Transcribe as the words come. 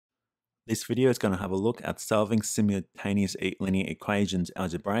This video is going to have a look at solving simultaneous linear equations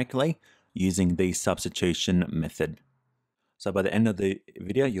algebraically using the substitution method. So by the end of the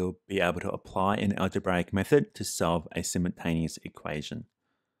video, you'll be able to apply an algebraic method to solve a simultaneous equation.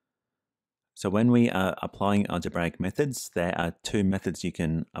 So when we are applying algebraic methods, there are two methods you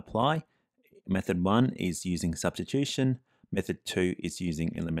can apply. Method 1 is using substitution. Method 2 is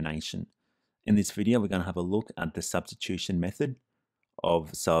using elimination. In this video, we're going to have a look at the substitution method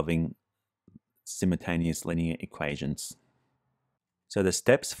of solving simultaneous linear equations. So the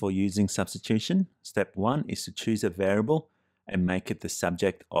steps for using substitution: step 1 is to choose a variable and make it the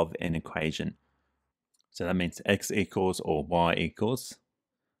subject of an equation. So that means x equals or y equals,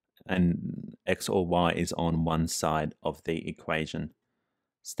 and x or y is on one side of the equation.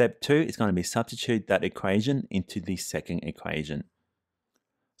 Step 2 is going to be substitute that equation into the second equation.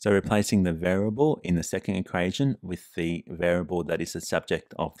 So replacing the variable in the second equation with the variable that is the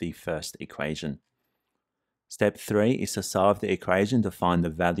subject of the first equation. Step 3 is to solve the equation to find the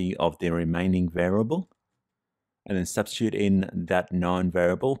value of the remaining variable, and then substitute in that known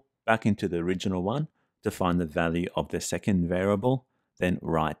variable back into the original one to find the value of the second variable, then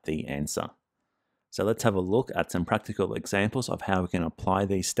write the answer. So let's have a look at some practical examples of how we can apply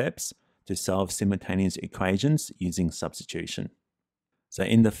these steps to solve simultaneous equations using substitution. So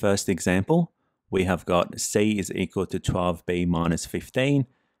in the first example, we have got c is equal to 12b minus 15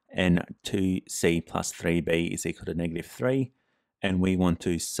 and 2c plus 3b is equal to negative 3, and we want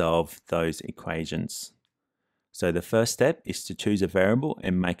to solve those equations. So the first step is to choose a variable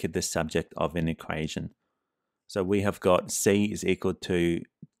and make it the subject of an equation. So we have got c is equal to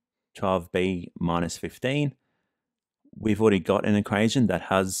 12b minus 15. We've already got an equation that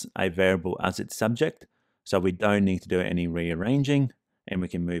has a variable as its subject, so we don't need to do any rearranging, and we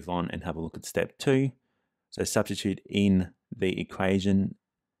can move on and have a look at step 2. So substitute in the equation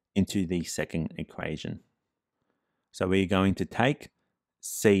into the second equation. So we're going to take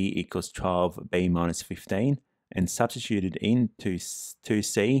c equals 12b minus 15 and substitute it into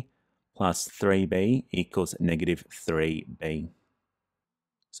 2c plus 3b equals negative 3b.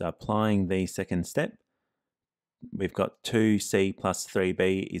 So applying the second step, we've got 2c plus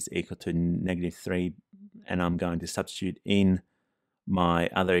 3b is equal to negative 3, and I'm going to substitute in my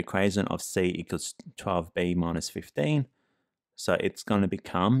other equation of c equals 12b minus 15. So it's going to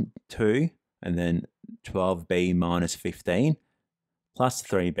become 2 and then 12b minus 15 plus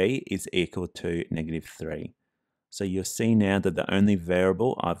 3b is equal to negative 3. So you'll see now that the only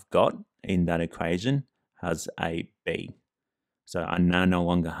variable I've got in that equation has a b. So I now no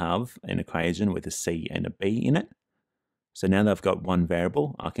longer have an equation with a c and a b in it. So now that I've got one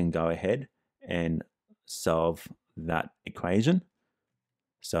variable, I can go ahead and solve that equation.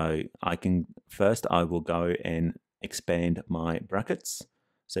 So I will go and expand my brackets.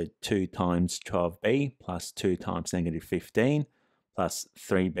 So 2 times 12b plus 2 times negative 15 plus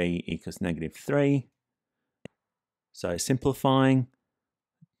 3b equals negative 3. So simplifying,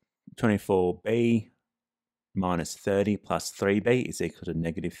 24b minus 30 plus 3b is equal to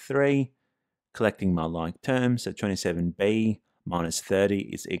negative 3. Collecting my like terms, so 27b minus 30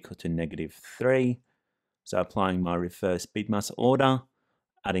 is equal to negative 3. So applying my reverse Bidmas order,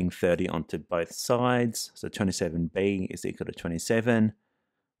 adding 30 onto both sides. So 27b is equal to 27.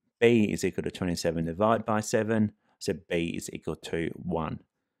 b is equal to 27 divided by 7. So b is equal to 1.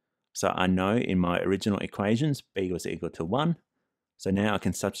 So I know in my original equations, b was equal to 1. So now I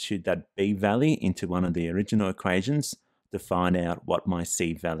can substitute that b value into one of the original equations to find out what my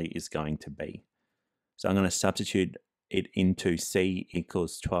c value is going to be. So I'm going to substitute it into c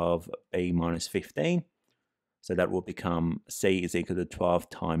equals 12b minus 15. So that will become c is equal to 12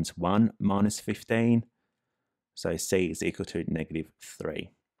 times 1 minus 15. So c is equal to negative 3.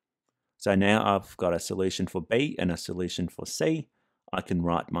 So now I've got a solution for b and a solution for c. I can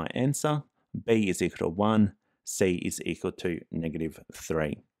write my answer. b is equal to 1. c is equal to negative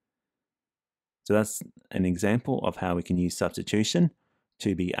 3. So that's an example of how we can use substitution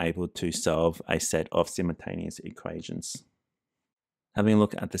to be able to solve a set of simultaneous equations. Having a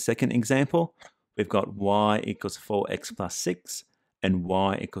look at the second example, we've got y equals 4x plus 6 and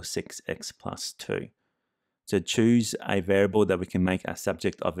y equals 6x plus 2. So choose a variable that we can make a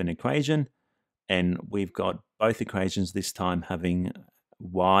subject of an equation, and we've got both equations this time having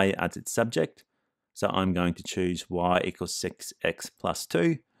y as its subject. So I'm going to choose y equals 6x plus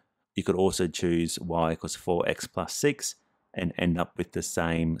 2. You could also choose y equals 4x plus 6 and end up with the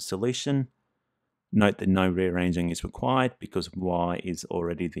same solution. Note that no rearranging is required because y is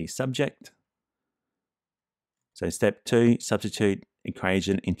already the subject. So step 2, substitute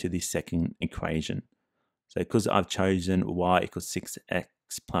equation into the second equation. So because I've chosen y equals 6x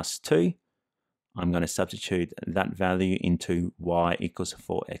 4x plus 2, I'm going to substitute that value into y equals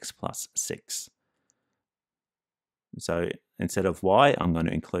 4x plus 6. So instead of y, I'm going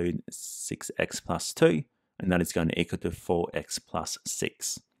to include 6x plus 2, and that is going to equal to 4x plus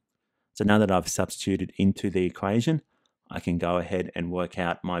 6. So now that I've substituted into the equation, I can go ahead and work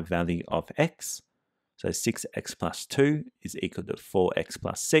out my value of x. So 6x plus 2 is equal to 4x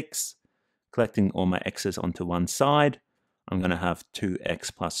plus 6. Collecting all my x's onto one side, I'm going to have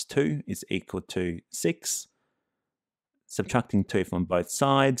 2x plus 2 is equal to 6. Subtracting 2 from both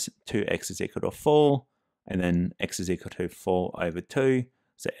sides, 2x is equal to 4, and then x is equal to 4 over 2,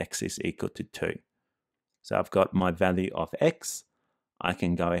 so x is equal to 2. So I've got my value of x. I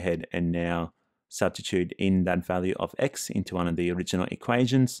can go ahead and now substitute in that value of x into one of the original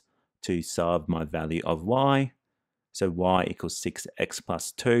equations to solve my value of y. So y equals 6x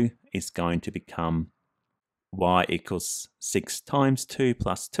plus 2 is going to become y equals 6 times 2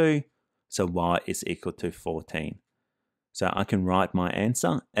 plus 2, so y is equal to 14. So I can write my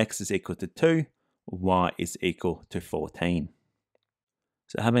answer, x is equal to 2, y is equal to 14.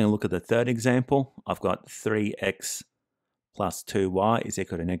 So having a look at the third example, I've got 3x plus 2y is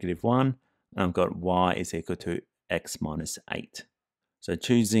equal to negative 1, and I've got y is equal to x minus 8. So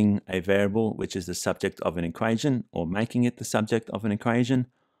choosing a variable which is the subject of an equation, or making it the subject of an equation,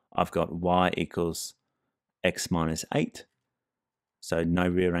 I've got y equals x minus 8. So no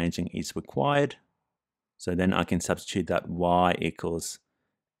rearranging is required. So then I can substitute that y equals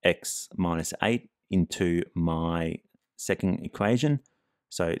x minus 8 into my second equation.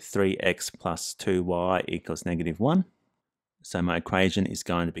 So 3x plus 2y equals negative 1. So my equation is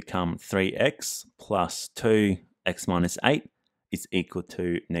going to become 3x plus 2x minus 8 is equal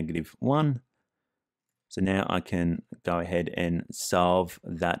to negative 1. So now I can go ahead and solve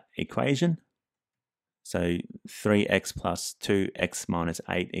that equation. So 3x plus 2x minus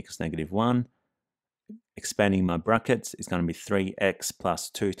 8 equals negative 1. Expanding my brackets is going to be 3x plus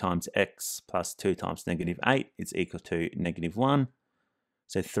 2 times x plus 2 times negative 8 is equal to negative 1.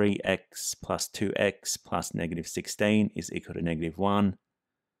 So 3x plus 2x plus negative 16 is equal to negative 1.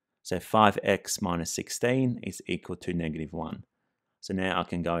 So 5x minus 16 is equal to negative 1. So now I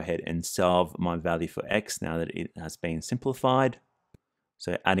can go ahead and solve my value for x now that it has been simplified.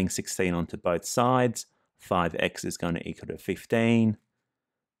 So adding 16 onto both sides, 5x is going to equal to 15.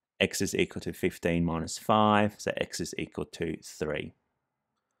 X is equal to 15 minus 5, so x is equal to 3.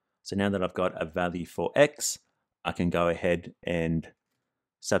 So now that I've got a value for x, I can go ahead and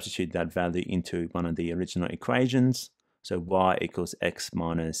substitute that value into one of the original equations. So y equals x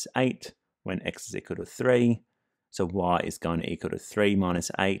minus 8 when x is equal to 3. So y is going to equal to 3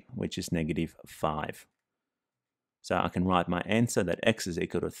 minus 8, which is negative 5. So I can write my answer that x is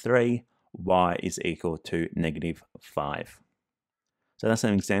equal to 3, y is equal to negative 5. So that's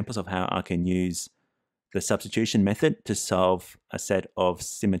some examples of how I can use the substitution method to solve a set of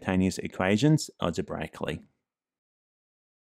simultaneous equations algebraically.